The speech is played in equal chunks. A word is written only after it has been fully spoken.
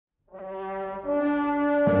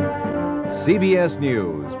CBS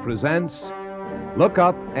News presents Look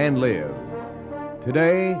Up and Live.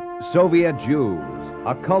 Today, Soviet Jews,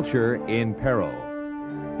 a culture in peril.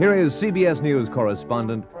 Here is CBS News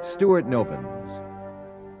correspondent Stuart Nopens.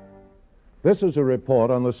 This is a report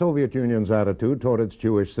on the Soviet Union's attitude toward its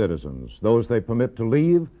Jewish citizens, those they permit to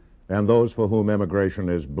leave and those for whom immigration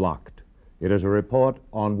is blocked. It is a report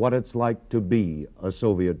on what it's like to be a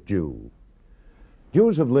Soviet Jew.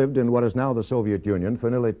 Jews have lived in what is now the Soviet Union for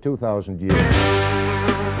nearly 2,000 years.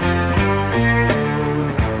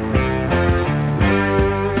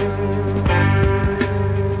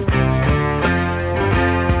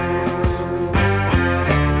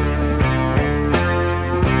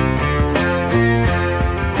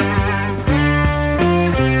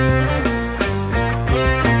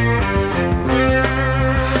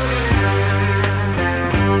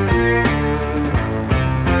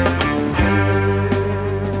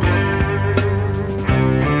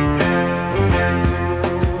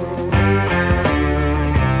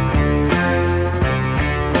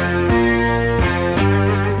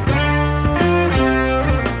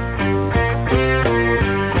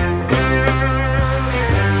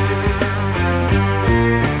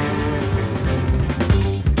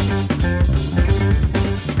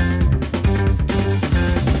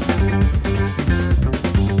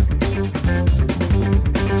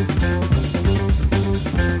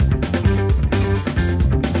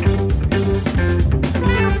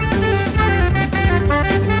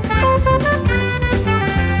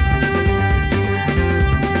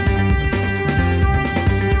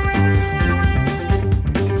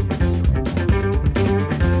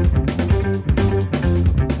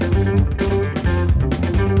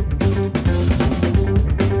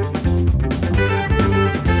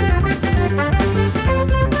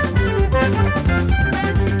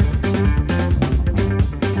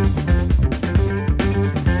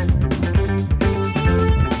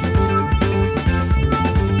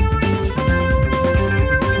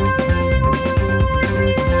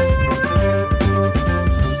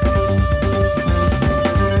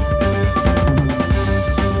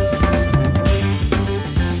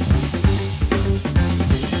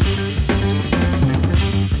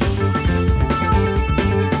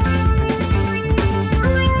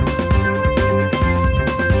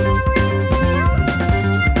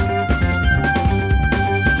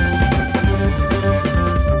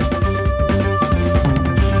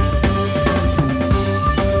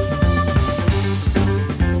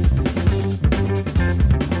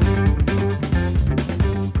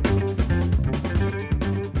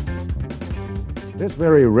 This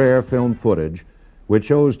very rare film footage, which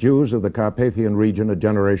shows Jews of the Carpathian region a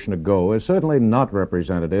generation ago, is certainly not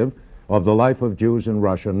representative of the life of Jews in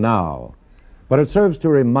Russia now. But it serves to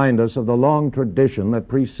remind us of the long tradition that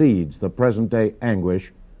precedes the present-day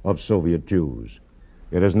anguish of Soviet Jews.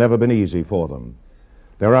 It has never been easy for them.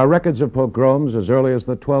 There are records of pogroms as early as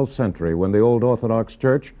the 12th century, when the old Orthodox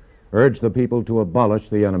Church urged the people to abolish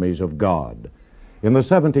the enemies of God. In the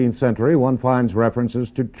 17th century, one finds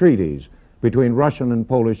references to treaties between Russian and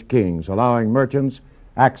Polish kings, allowing merchants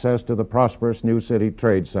access to the prosperous new city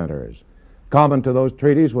trade centers. Common to those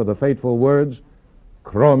treaties were the fateful words,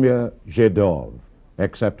 "Kromye Zhidov,"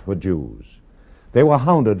 except for Jews. They were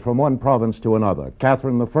hounded from one province to another.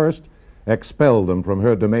 Catherine I expelled them from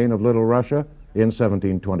her domain of Little Russia in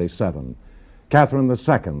 1727. Catherine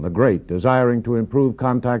II, the Great, desiring to improve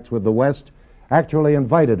contacts with the West, actually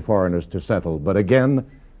invited foreigners to settle, but again,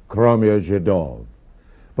 Kromye Zhidov.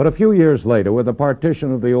 But a few years later, with the partition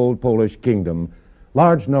of the old Polish kingdom,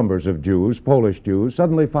 large numbers of Jews, Polish Jews,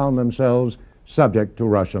 suddenly found themselves subject to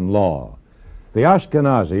Russian law. The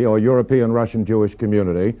Ashkenazi, or European Russian Jewish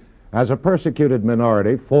community, as a persecuted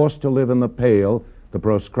minority forced to live in the Pale, the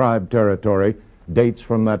proscribed territory, dates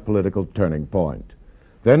from that political turning point.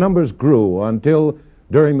 Their numbers grew until,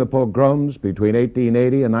 during the pogroms between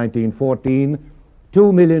 1880 and 1914,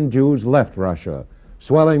 2 million Jews left Russia,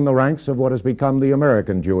 swelling the ranks of what has become the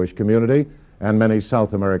American Jewish community and many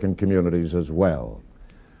South American communities as well.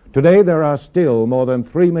 Today, there are still more than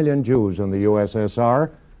 3 million Jews in the USSR,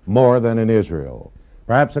 more than in Israel.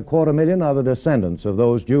 Perhaps 250,000 are the descendants of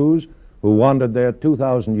those Jews who wandered there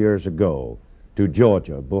 2,000 years ago to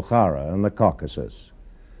Georgia, Bukhara, and the Caucasus.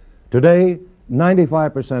 Today,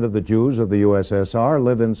 95% of the Jews of the USSR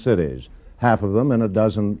live in cities, half of them in a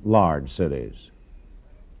dozen large cities.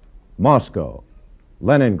 Moscow,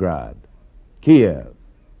 Leningrad, Kiev,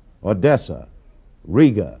 Odessa,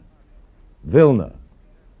 Riga, Vilna,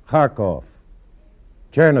 Kharkov,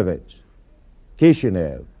 Chernovitz,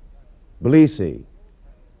 Kishinev, Tbilisi,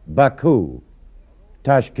 Baku,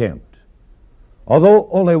 Tashkent. Although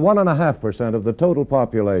only 1.5% of the total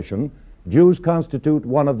population Jews constitute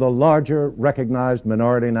one of the larger recognized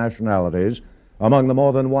minority nationalities among the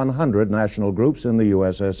more than 100 national groups in the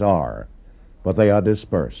USSR. But they are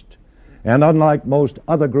dispersed, and unlike most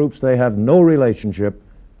other groups, they have no relationship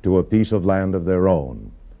to a piece of land of their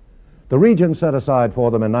own. The region set aside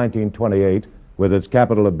for them in 1928, with its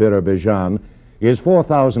capital of Birobidzhan, is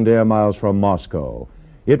 4,000 air miles from Moscow.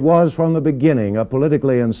 It was from the beginning a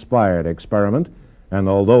politically inspired experiment, and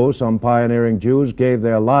although some pioneering Jews gave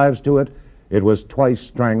their lives to it, it was twice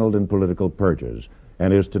strangled in political purges,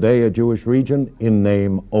 and is today a Jewish region in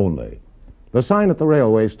name only. The sign at the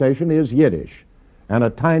railway station is Yiddish, and a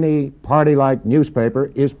tiny party-like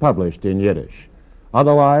newspaper is published in Yiddish.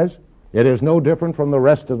 Otherwise, it is no different from the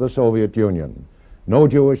rest of the Soviet Union. No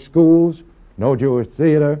Jewish schools, no Jewish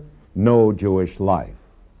theater, no Jewish life.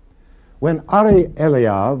 When Ari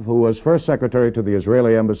Eliav, who was first secretary to the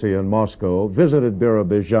Israeli embassy in Moscow, visited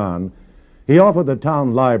Birobidzhan, he offered the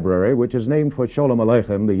town library, which is named for Sholem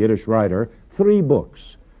Aleichem, the Yiddish writer, 3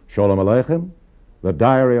 books: Sholem Aleichem, The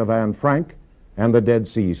Diary of Anne Frank, and the Dead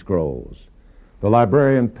Sea Scrolls. The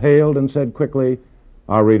librarian paled and said quickly,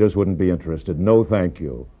 "Our readers wouldn't be interested. No, thank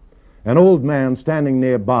you." An old man standing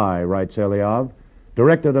nearby, writes Eliav,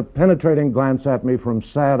 directed a penetrating glance at me from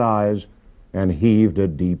sad eyes and heaved a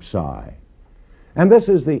deep sigh. And this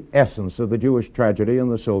is the essence of the Jewish tragedy in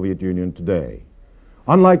the Soviet Union today.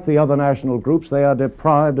 Unlike the other national groups, they are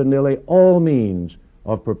deprived of nearly all means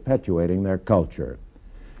of perpetuating their culture.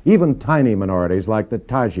 Even tiny minorities like the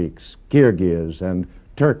Tajiks, Kyrgyz, and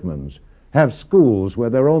Turkmens have schools where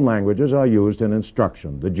their own languages are used in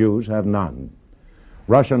instruction. The Jews have none.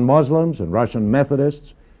 Russian Muslims and Russian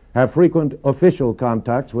Methodists have frequent official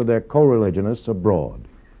contacts with their co-religionists abroad.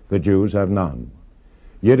 The Jews have none.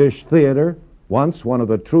 Yiddish theater, once one of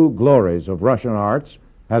the true glories of Russian arts,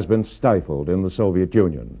 has been stifled in the Soviet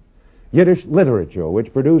Union. Yiddish literature,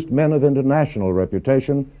 which produced men of international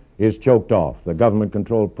reputation, is choked off. The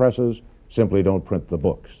government-controlled presses simply don't print the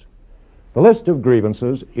books. The list of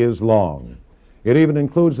grievances is long. It even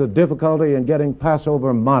includes the difficulty in getting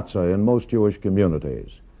Passover matzah in most Jewish communities.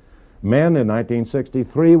 Men in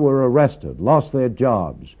 1963 were arrested, lost their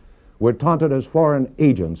jobs, were taunted as foreign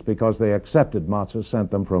agents because they accepted matzah sent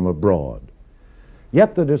them from abroad.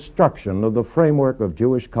 Yet the destruction of the framework of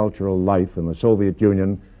Jewish cultural life in the Soviet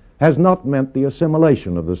Union has not meant the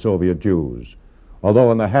assimilation of the Soviet Jews.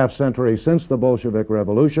 Although in the half-century since the Bolshevik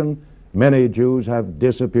Revolution, many Jews have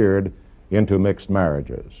disappeared into mixed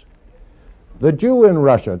marriages. The Jew in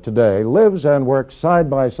Russia today lives and works side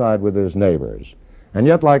by side with his neighbors, and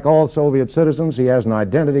yet, like all Soviet citizens, he has an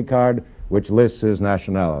identity card which lists his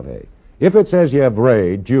nationality. If it says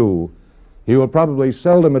Yevrei, Jew, he will probably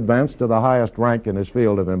seldom advance to the highest rank in his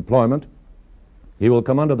field of employment. He will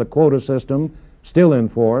come under the quota system, still in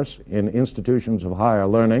force in institutions of higher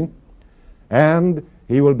learning, and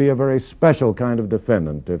he will be a very special kind of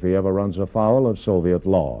defendant if he ever runs afoul of Soviet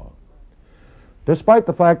law. Despite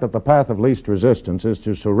the fact that the path of least resistance is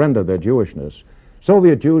to surrender their Jewishness,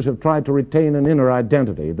 Soviet Jews have tried to retain an inner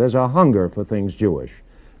identity. There's a hunger for things Jewish.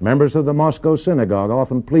 Members of the Moscow synagogue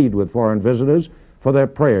often plead with foreign visitors for their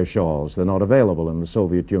prayer shawls. They're not available in the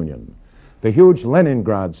Soviet Union. The huge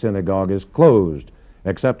Leningrad synagogue is closed,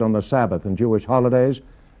 except on the Sabbath and Jewish holidays,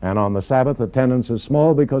 and on the Sabbath attendance is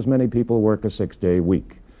small because many people work a 6-day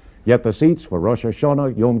week. Yet the seats for Rosh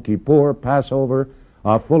Hashanah, Yom Kippur, Passover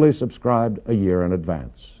are fully subscribed a year in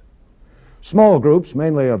advance. Small groups,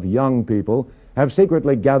 mainly of young people, have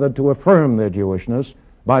secretly gathered to affirm their Jewishness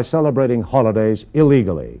by celebrating holidays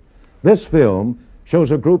illegally. This film shows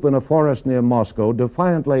a group in a forest near Moscow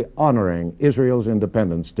defiantly honoring Israel's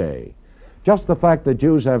Independence Day. Just the fact that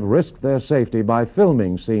Jews have risked their safety by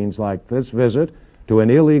filming scenes like this visit to an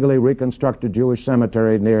illegally reconstructed Jewish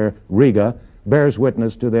cemetery near Riga bears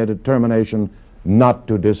witness to their determination not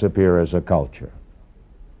to disappear as a culture.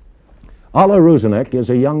 Alla Ruzinek is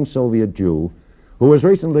a young Soviet Jew who was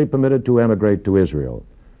recently permitted to emigrate to Israel.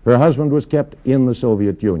 Her husband was kept in the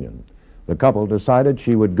Soviet Union. The couple decided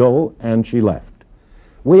she would go, and she left.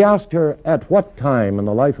 We asked her, at what time in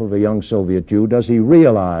the life of a young Soviet Jew does he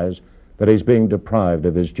realize that he's being deprived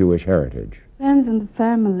of his Jewish heritage? Depends on the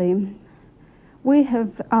family. We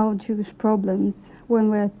have our Jewish problems when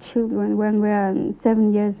we're children, when we're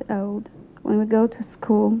 7 years old, when we go to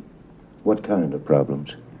school. What kind of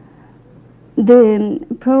problems? The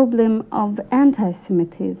problem of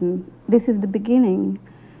anti-Semitism. This is the beginning,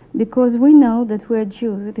 because we know that we're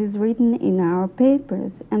Jews. It is written in our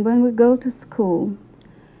papers, and when we go to school,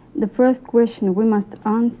 the first question we must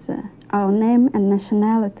answer, our name and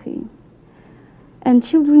nationality. And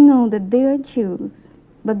children know that they are Jews,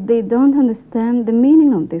 but they don't understand the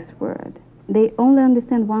meaning of this word. They only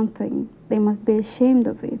understand one thing. They must be ashamed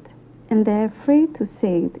of it. And they're afraid to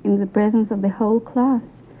say it in the presence of the whole class.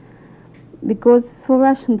 Because for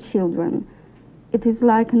Russian children, it is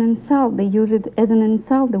like an insult. They use it as an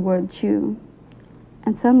insult, the word Jew.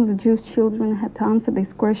 And some of the Jewish children have to answer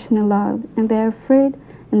this question aloud. And they're afraid,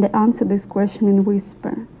 and they answer this question in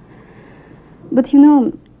whisper. But you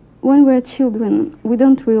know, when we're children, we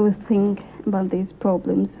don't really think about these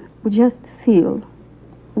problems. We just feel.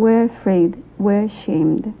 We're afraid, we're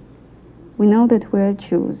ashamed. We know that we're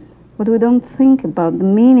Jews, but we don't think about the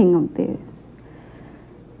meaning of this.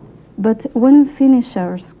 But when we finish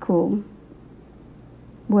our school,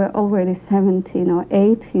 we're already 17 or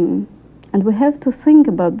 18, and we have to think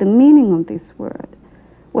about the meaning of this word.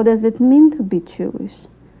 What does it mean to be Jewish?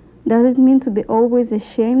 Does it mean to be always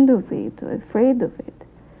ashamed of it or afraid of it?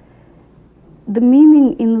 The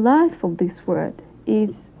meaning in life of this word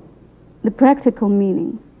is the practical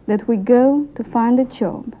meaning, that we go to find a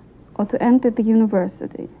job or to enter the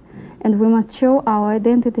university, and we must show our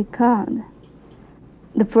identity card,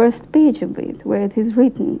 the first page of it, where it is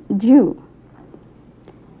written, Jew.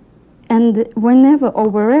 And whenever or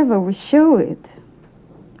wherever we show it,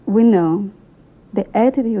 we know the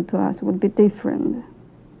attitude to us would be different.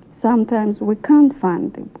 Sometimes we can't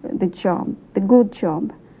find the job, the good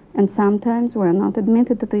job, and sometimes we're not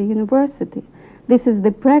admitted to the university. This is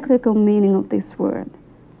the practical meaning of this word.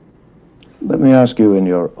 Let me ask you, in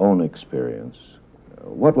your own experience,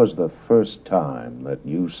 what was the first time that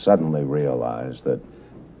you suddenly realized that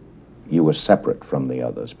you were separate from the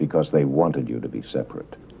others because they wanted you to be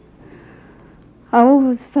separate? I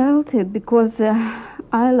always felt it because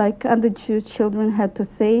I, like other Jewish children, had to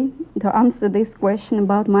answer this question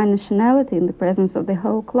about my nationality in the presence of the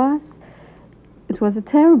whole class. It was a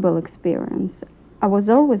terrible experience. I was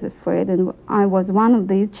always afraid, and I was one of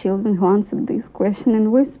these children who answered this question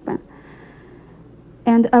in whisper.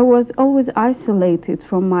 And I was always isolated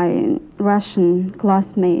from my Russian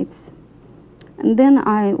classmates. And then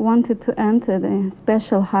I wanted to enter the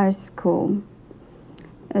special high school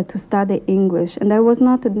to study English, and I was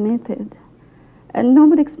not admitted. And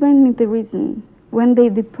nobody explained me the reason. When they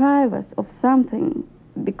deprive us of something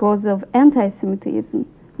because of anti-Semitism,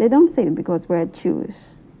 they don't say it because we're Jewish.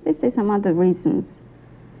 They say some other reasons.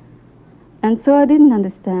 And so I didn't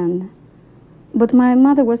understand. But my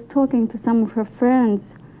mother was talking to some of her friends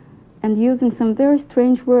and using some very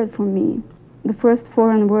strange word for me. The first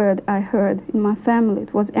foreign word I heard in my family,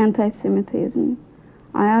 it was anti-Semitism.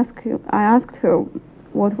 I asked her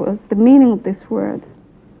what was the meaning of this word.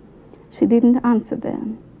 She didn't answer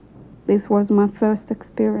then. This was my first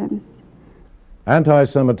experience.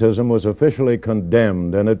 Anti-Semitism was officially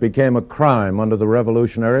condemned, and it became a crime under the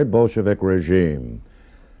revolutionary Bolshevik regime.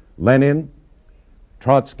 Lenin,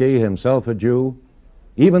 Trotsky, himself a Jew,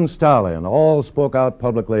 even Stalin, all spoke out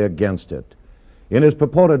publicly against it. In his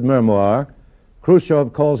purported memoir,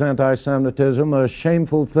 Khrushchev calls anti-Semitism a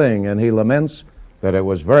shameful thing, and he laments that it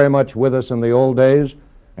was very much with us in the old days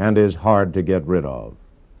and is hard to get rid of.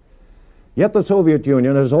 Yet the Soviet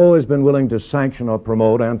Union has always been willing to sanction or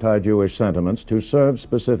promote anti-Jewish sentiments to serve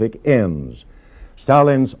specific ends.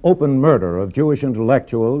 Stalin's open murder of Jewish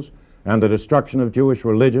intellectuals and the destruction of Jewish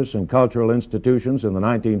religious and cultural institutions in the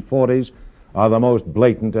 1940s are the most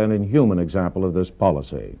blatant and inhuman example of this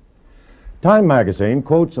policy. Time magazine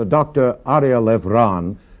quotes a Dr. Arya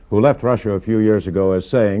Levran, who left Russia a few years ago, as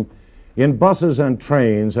saying, "In buses and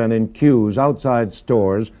trains and in queues outside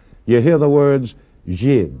stores, you hear the words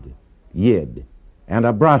Zhid, Yid, and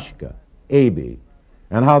Abrashka, Abi,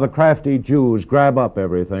 and how the crafty Jews grab up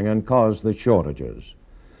everything and cause the shortages.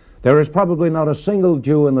 There is probably not a single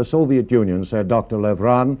Jew in the Soviet Union," said Dr.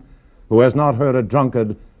 Levran, "who has not heard a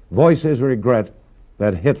drunkard voice his regret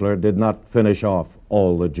that Hitler did not finish off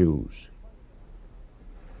all the Jews."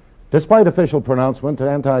 Despite official pronouncement,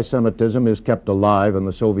 anti-Semitism is kept alive in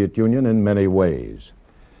the Soviet Union in many ways.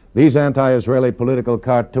 These anti-Israeli political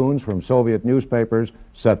cartoons from Soviet newspapers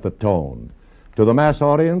set the tone. To the mass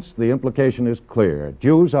audience, the implication is clear.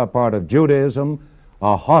 Jews are part of Judaism,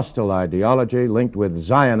 a hostile ideology linked with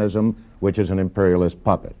Zionism, which is an imperialist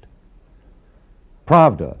puppet.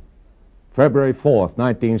 Pravda, February 4th,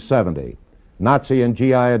 1970. Nazi and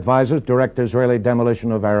GI advisors direct Israeli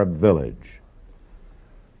demolition of Arab village.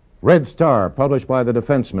 Red Star, published by the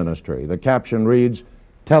Defense Ministry. The caption reads,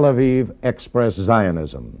 "Tel Aviv Express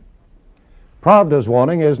Zionism." Pravda's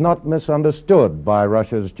warning is not misunderstood by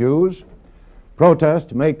Russia's Jews.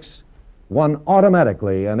 Protest makes one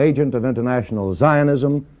automatically an agent of international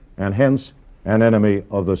Zionism and hence an enemy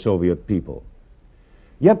of the Soviet people.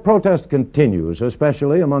 Yet protest continues,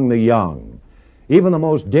 especially among the young. even the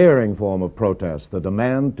most daring form of protest, the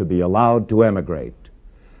demand to be allowed to emigrate.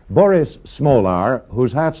 Boris Smolar,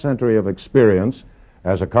 whose half-century of experience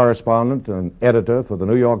as a correspondent and editor for the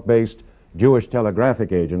New York-based Jewish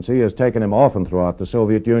Telegraphic Agency has taken him often throughout the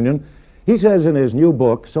Soviet Union, he says in his new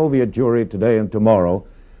book, Soviet Jewry Today and Tomorrow,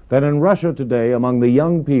 that in Russia today, among the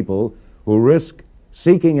young people who risk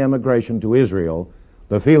seeking emigration to Israel,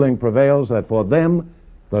 the feeling prevails that for them,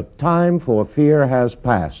 the time for fear has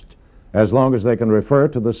passed, as long as they can refer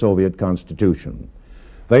to the Soviet Constitution.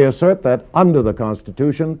 They assert that under the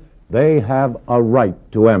Constitution, they have a right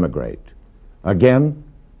to emigrate. Again,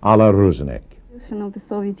 a la Rusnik. The Constitution of the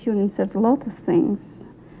Soviet Union says a lot of things.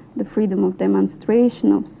 The freedom of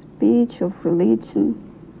demonstration, of speech, of religion,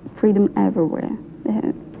 freedom everywhere.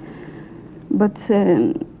 But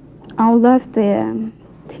our life there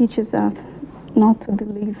teaches us not to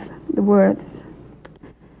believe the words.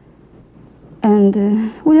 And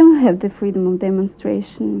we don't have the freedom of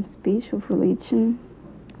demonstration, of speech, of religion.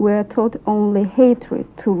 We are taught only hatred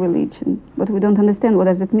to religion, but we don't understand what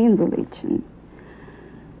does it mean, religion.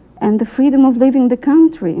 And the freedom of leaving the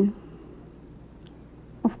country.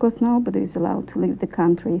 Of course, nobody is allowed to leave the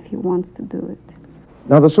country if he wants to do it.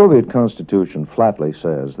 Now, the Soviet Constitution flatly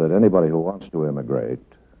says that anybody who wants to immigrate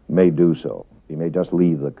may do so. He may just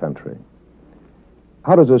leave the country.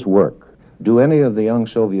 How does this work? Do any of the young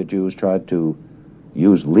Soviet Jews try to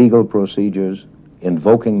use legal procedures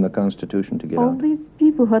invoking the Constitution to get All out? these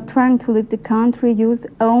people who are trying to leave the country use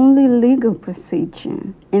only legal procedure,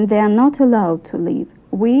 and they are not allowed to leave.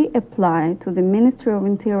 We apply to the Ministry of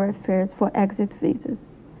Interior Affairs for exit visas,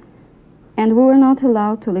 and we were not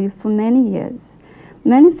allowed to leave for many years.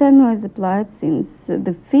 Many families applied since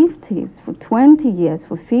the 50s, for 20 years,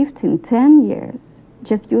 for 15, 10 years,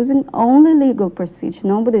 just using only legal procedure.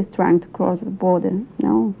 Nobody is trying to cross the border,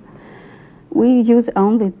 no. We use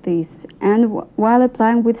only this, and while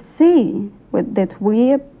applying, we say that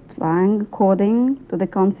we are applying according to the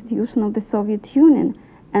Constitution of the Soviet Union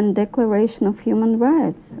and Declaration of Human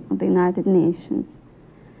Rights of the United Nations.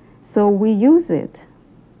 So we use it,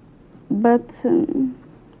 but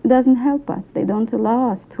it doesn't help us. They don't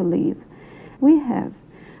allow us to leave. We have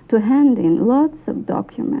to hand in lots of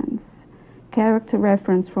documents, character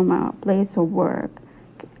reference from our place of work,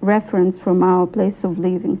 reference from our place of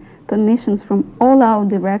living, permissions from all our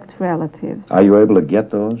direct relatives. Are you able to get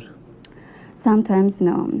those? Sometimes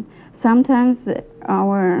no. Sometimes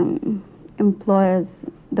our employers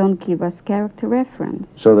don't give us character reference.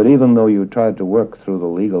 So that even though you tried to work through the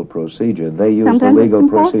legal procedure, they use Sometimes the legal it's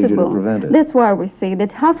procedure to impossible. prevent it. That's why we say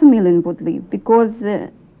that 500,000 would leave, because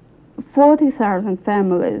 40,000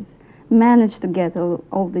 families managed to get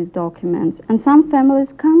all these documents, and some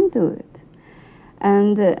families can't do it.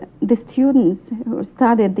 And the students who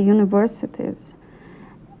study at the universities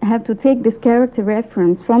have to take this character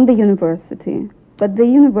reference from the university, but the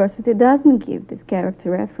university doesn't give this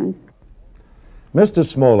character reference. Mr.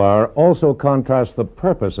 Smolar also contrasts the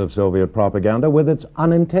purpose of Soviet propaganda with its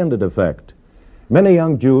unintended effect. Many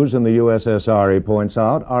young Jews in the USSR, he points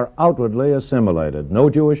out, are outwardly assimilated. No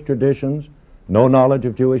Jewish traditions, no knowledge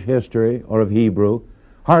of Jewish history or of Hebrew,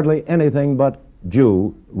 hardly anything but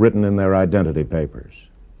Jew written in their identity papers.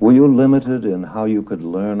 Were you limited in how you could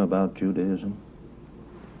learn about Judaism?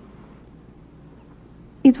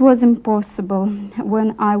 It was impossible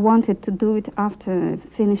when I wanted to do it after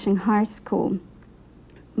finishing high school.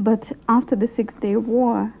 But after the Six-Day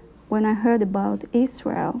War, when I heard about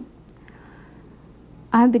Israel,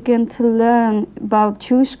 I began to learn about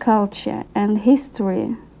Jewish culture and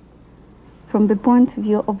history from the point of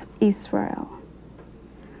view of Israel.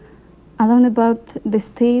 I learned about the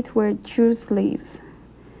state where Jews live.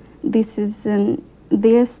 This is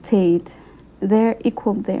their state. They're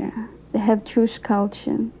equal there. They have Jewish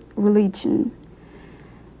culture, religion.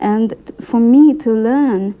 And for me to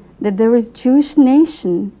learn that there is Jewish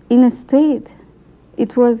nation in a state,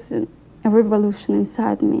 it was a revolution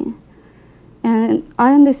inside me. And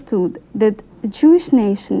I understood that the Jewish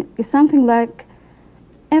nation is something like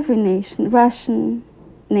every nation, Russian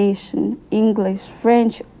nation, English,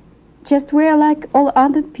 French, just we're like all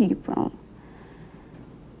other people.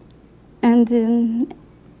 And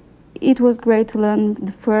it was great to learn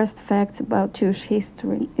the first facts about Jewish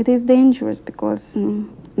history. It is dangerous because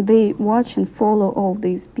they watch and follow all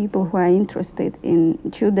these people who are interested in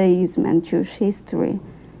Judaism and Jewish history.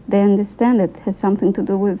 They understand it has something to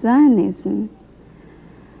do with Zionism.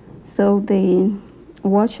 So they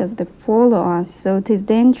watch us, they follow us, so it is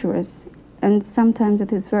dangerous. And sometimes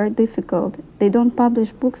it is very difficult. They don't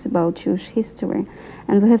publish books about Jewish history.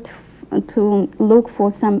 And we have to look for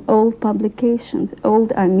some old publications.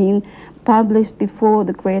 Old, I mean, published before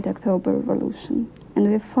the Great October Revolution.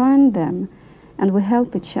 And we find them and we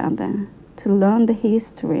help each other to learn the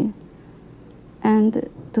history and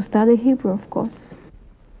to study Hebrew, of course.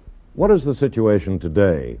 What is the situation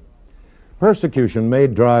today? Persecution may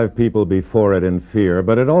drive people before it in fear,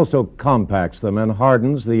 but it also compacts them and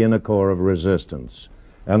hardens the inner core of resistance.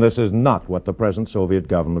 And this is not what the present Soviet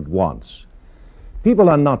government wants. People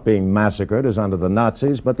are not being massacred as under the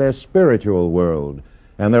Nazis, but their spiritual world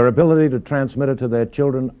and their ability to transmit it to their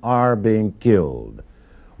children are being killed.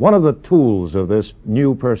 One of the tools of this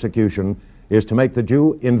new persecution is to make the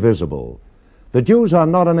Jew invisible. The Jews are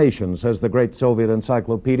not a nation, says the great Soviet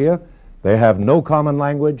encyclopedia. They have no common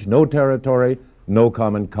language, no territory, no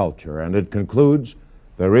common culture. And it concludes,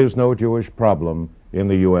 there is no Jewish problem in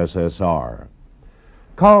the USSR.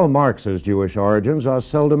 Karl Marx's Jewish origins are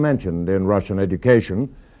seldom mentioned in Russian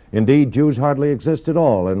education. Indeed, Jews hardly exist at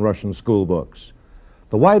all in Russian school books.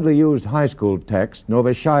 The widely used high school text,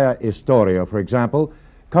 Noveshaya Istoria, for example,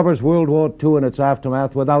 covers World War II and its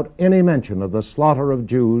aftermath without any mention of the slaughter of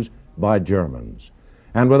Jews by Germans,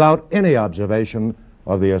 and without any observation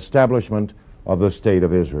of the establishment of the State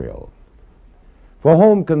of Israel. For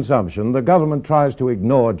home consumption, the government tries to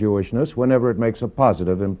ignore Jewishness whenever it makes a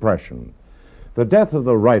positive impression. The death of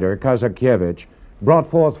the writer Hezakya brought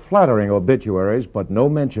forth flattering obituaries, but no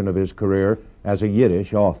mention of his career as a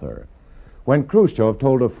Yiddish author. When Khrushchev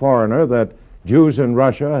told a foreigner that Jews in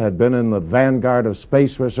Russia had been in the vanguard of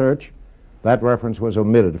space research, that reference was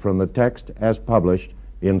omitted from the text as published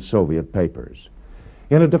in Soviet papers.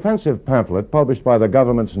 In a defensive pamphlet published by the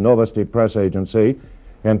government's Novosti press agency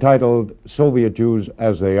entitled Soviet Jews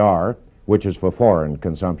as They Are, which is for foreign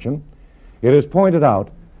consumption, it is pointed out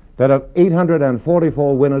that of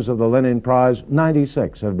 844 winners of the Lenin Prize,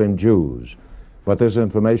 96 have been Jews. But this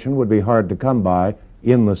information would be hard to come by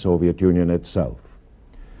in the Soviet Union itself.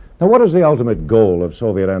 Now, what is the ultimate goal of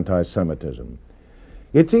Soviet anti-Semitism?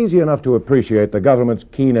 It's easy enough to appreciate the government's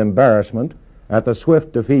keen embarrassment at the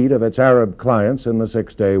swift defeat of its Arab clients in the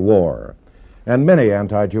Six-Day War. And many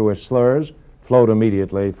anti-Jewish slurs flowed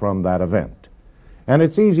immediately from that event. And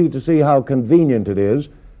it's easy to see how convenient it is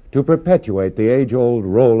to perpetuate the age-old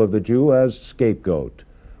role of the Jew as scapegoat,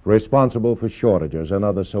 responsible for shortages and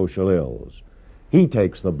other social ills. He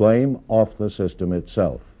takes the blame off the system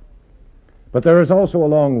itself. But there is also a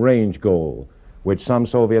long-range goal, which some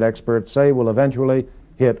Soviet experts say will eventually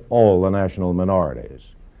hit all the national minorities.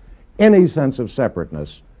 Any sense of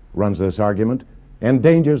separateness, runs this argument,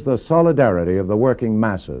 endangers the solidarity of the working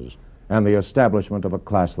masses and the establishment of a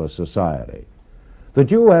classless society. The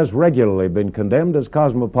Jew has regularly been condemned as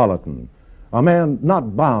cosmopolitan, a man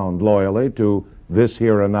not bound loyally to this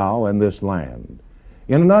here and now and this land.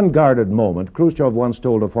 In an unguarded moment, Khrushchev once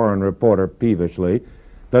told a foreign reporter peevishly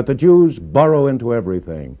that the Jews burrow into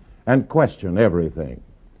everything and question everything.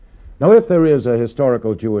 Now, if there is a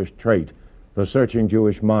historical Jewish trait, the searching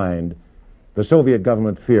Jewish mind, the Soviet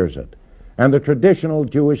government fears it, and the traditional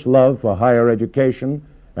Jewish love for higher education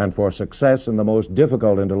and for success in the most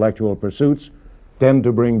difficult intellectual pursuits tend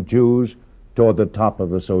to bring Jews toward the top of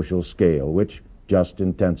the social scale, which just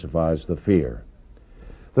intensifies the fear.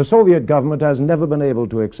 The Soviet government has never been able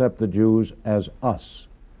to accept the Jews as us.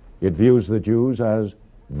 It views the Jews as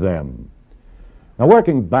them. Now,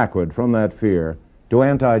 working backward from that fear to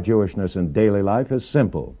anti-Jewishness in daily life is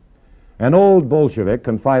simple. An old Bolshevik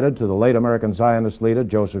confided to the late American Zionist leader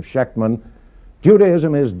Joseph Schechtman,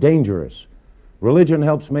 Judaism is dangerous. Religion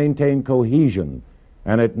helps maintain cohesion,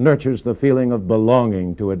 and it nurtures the feeling of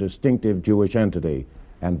belonging to a distinctive Jewish entity.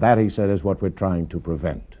 And that, he said, is what we're trying to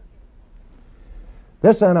prevent.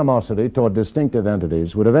 This animosity toward distinctive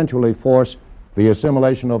entities would eventually force the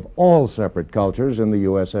assimilation of all separate cultures in the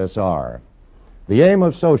USSR. The aim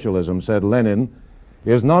of socialism, said Lenin,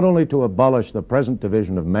 is not only to abolish the present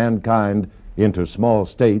division of mankind into small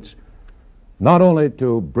states, not only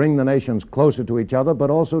to bring the nations closer to each other, but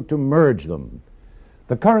also to merge them.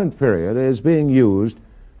 The current period is being used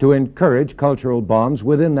to encourage cultural bonds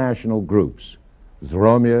within national groups,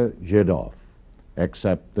 Zromia Żydów,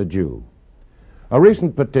 except the Jew. A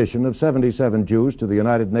recent petition of 77 Jews to the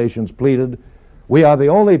United Nations pleaded, we are the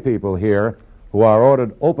only people here who are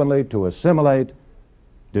ordered openly to assimilate,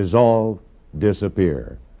 dissolve,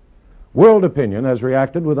 disappear. World opinion has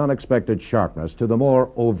reacted with unexpected sharpness to the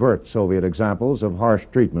more overt Soviet examples of harsh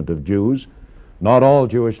treatment of Jews. Not all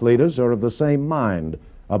Jewish leaders are of the same mind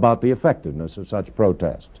about the effectiveness of such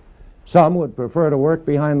protest. Some would prefer to work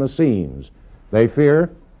behind the scenes. They fear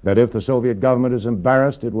that if the Soviet government is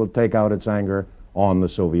embarrassed, it will take out its anger on the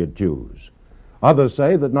Soviet Jews. Others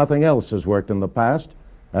say that nothing else has worked in the past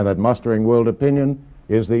and that mustering world opinion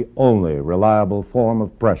is the only reliable form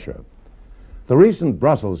of pressure. The recent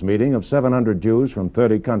Brussels meeting of 700 Jews from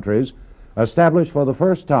 30 countries established for the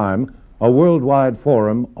first time a worldwide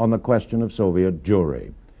forum on the question of Soviet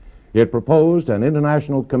Jewry. It proposed an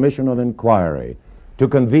international commission of inquiry to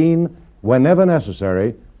convene whenever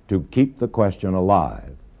necessary to keep the question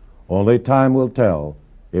alive. Only time will tell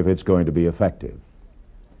if it's going to be effective.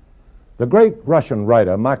 The great Russian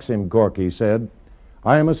writer Maxim Gorky said,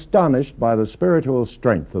 "I am astonished by the spiritual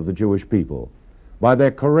strength of the Jewish people, by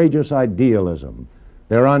their courageous idealism,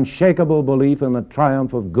 their unshakable belief in the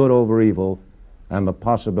triumph of good over evil, and the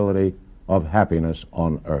possibility of happiness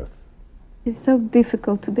on earth." It's so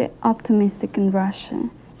difficult to be optimistic in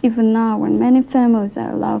Russia. Even now, when many families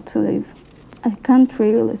are allowed to live, I can't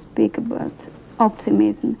really speak about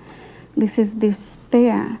optimism. This is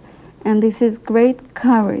despair, and this is great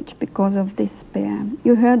courage because of despair.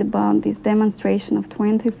 You heard about this demonstration of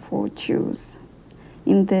 24 Jews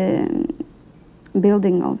in the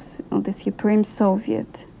building of the Supreme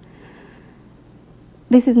Soviet.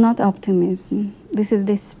 This is not optimism. This is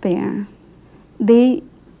despair. They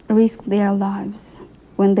risked their lives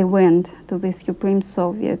when they went to the Supreme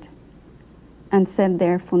Soviet and sat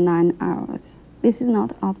there for 9 hours. This is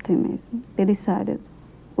not optimism. They decided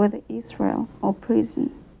whether Israel or prison.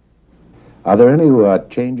 Are there any who are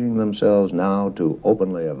changing themselves now to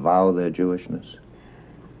openly avow their Jewishness?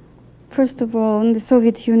 First of all, in the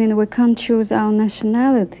Soviet Union, we can't choose our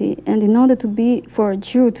nationality, and in order for a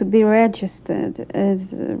Jew to be registered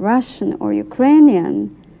as Russian or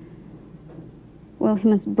Ukrainian, well, he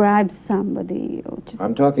must bribe somebody. Or just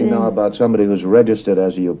I'm talking now about somebody who's registered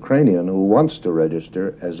as a Ukrainian who wants to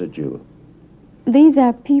register as a Jew. These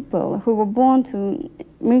are people who were born to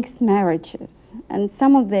mixed marriages, and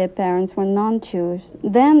some of their parents were non-Jewish.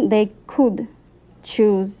 Then they could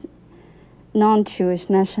choose non-Jewish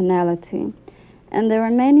nationality. And there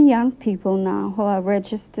are many young people now who are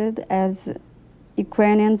registered as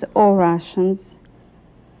Ukrainians or Russians,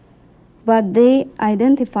 but they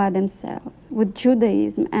identify themselves with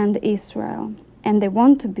Judaism and Israel, and they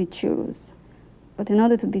want to be Jews. But in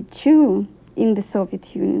order to be Jew in the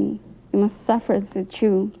Soviet Union, you must suffer as a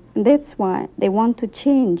Jew. And that's why they want to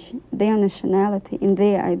change their nationality in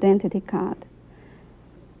their identity card.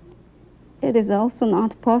 It is also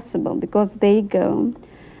not possible because they go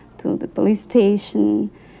to the police station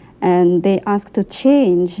and they ask to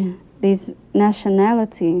change this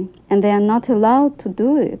nationality, and they are not allowed to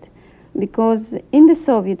do it because in the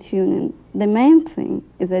Soviet Union the main thing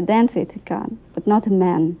is identity card, but not a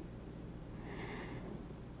man.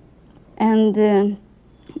 And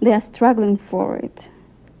they are struggling for it,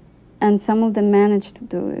 and some of them managed to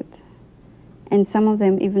do it, and some of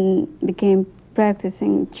them even became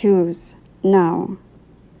practicing Jews now.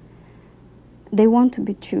 They want to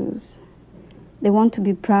be Jews. They want to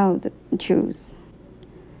be proud Jews.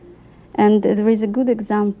 And there is a good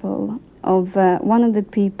example of one of the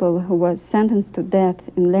people who was sentenced to death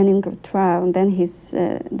in Leningrad trial, and then his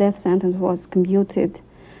death sentence was commuted,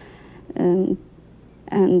 and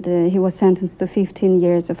he was sentenced to 15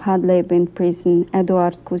 years of hard labor in prison,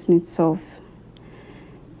 Eduard Kuznetsov.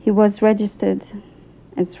 He was registered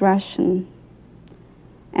as Russian,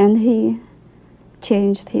 and he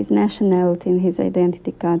changed his nationality in his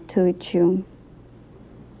identity card to a Jew.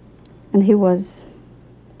 And he was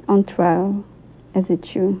on trial as a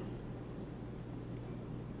Jew.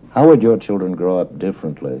 How would your children grow up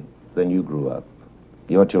differently than you grew up?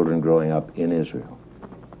 Your children growing up in Israel.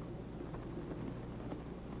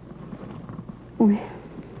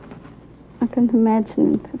 I can't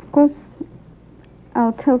imagine it. Of course,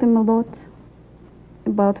 I'll tell them a lot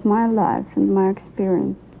about my life and my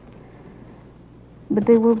experience. But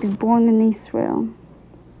they will be born in Israel.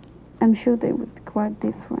 I'm sure they would be quite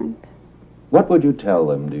different. What would you tell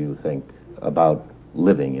them, do you think, about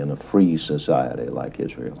living in a free society like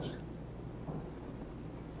Israel's?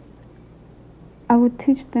 I would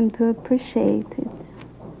teach them to appreciate it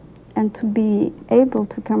and to be able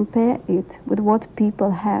to compare it with what people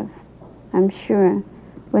have. I'm sure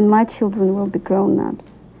when my children will be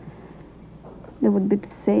grown-ups, they would be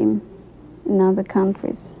the same in other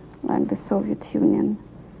countries like the Soviet Union.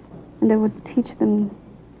 And I would teach them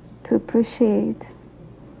to appreciate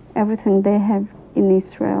everything they have in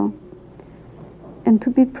Israel and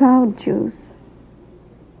to be proud Jews.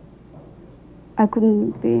 I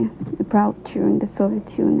couldn't be a proud Jew in the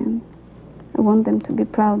Soviet Union. I want them to be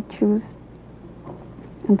proud Jews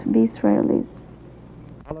and to be Israelis.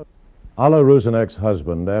 Alla Ruzinek's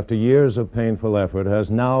husband, after years of painful effort,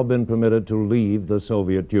 has now been permitted to leave the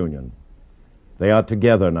Soviet Union. They are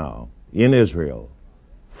together now, in Israel,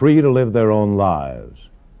 free to live their own lives.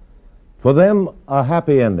 For them, a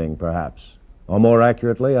happy ending, perhaps, or more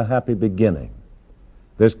accurately, a happy beginning.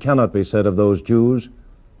 This cannot be said of those Jews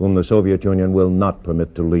whom the Soviet Union will not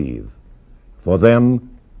permit to leave. For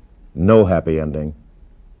them, no happy ending,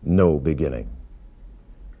 no beginning.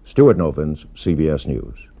 Stuart Novins, CBS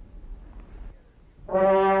News.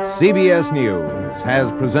 CBS News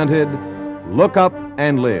has presented Look Up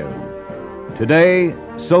and Live. Today,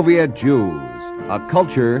 Soviet Jews, a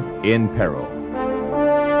culture in peril.